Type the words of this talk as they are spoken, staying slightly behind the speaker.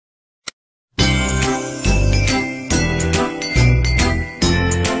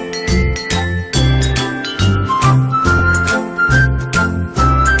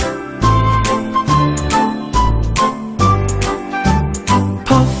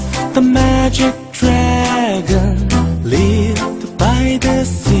the magic dragon lived by the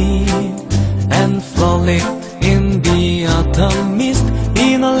sea and frolicked in the autumn mist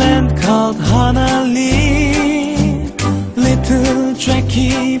in a land called Hanah Mae. Little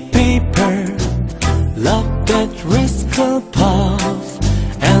Jackie Paper loved that rascal Puff,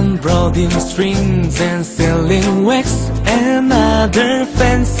 and brought him strings and sealing wax and other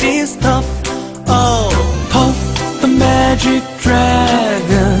fancy stuff. Oh, Puff the magic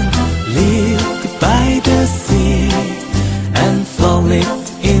dragon lived by the sea and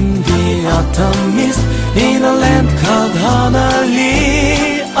frolicked in the autumn mist in a land called Hanah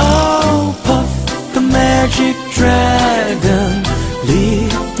Mae. Oh, Puff the magic dragon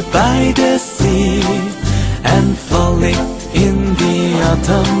lived by the sea and frolicked in the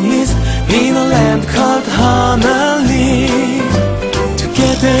autumn mist in a land called Hanah Mae.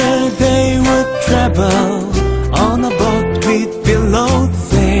 Together they would travel on a boat with billowed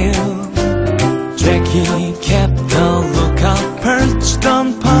sail. Jackie kept a lookout perched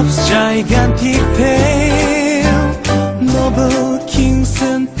on Puff's gigantic tail. Noble kings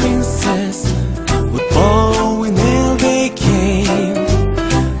and princes would bow when they came.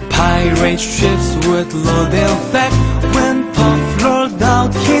 Pirate ships would load their flag when Puff roared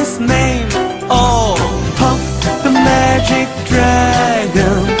out his name. Oh, Puff the magic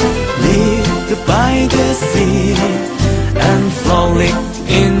dragon lived by the sea and frolicked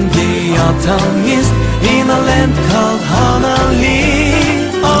in the autumn mist in a land called Hanah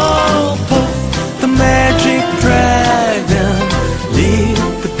Mae. Oh, Puff the magic dragon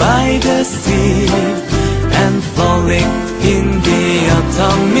lived by the sea and frolicked in the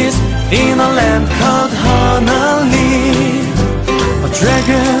autumn mist in a land called Hanah Mae. A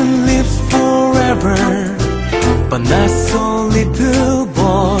dragon lives forever, but not so little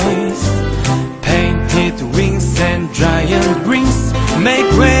boys. Painted wings and giant rings make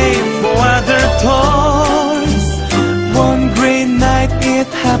way for other toys. One great night it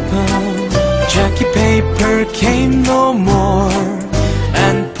happened, Jackie Paper came no more,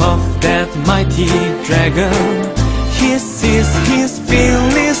 and Puff that mighty dragon, he seized his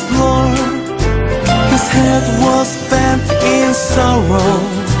fearless lord. His head was bent in sorrow,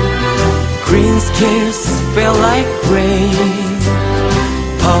 green scales fell like rain.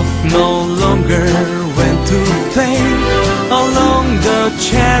 Puff no longer went to play along the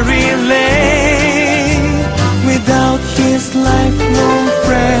cherry lane. Without his lifelong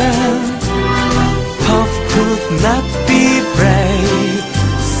friend, Puff could not be brave.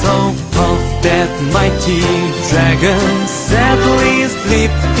 So Puff that mighty dragon sadly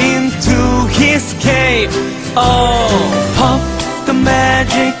slipped into his cave. Oh, Puff the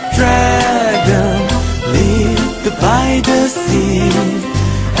magic dragon lived by the sea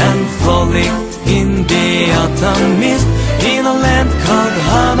and frolicked in the autumn mist in a land called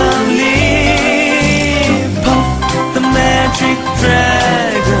Hanah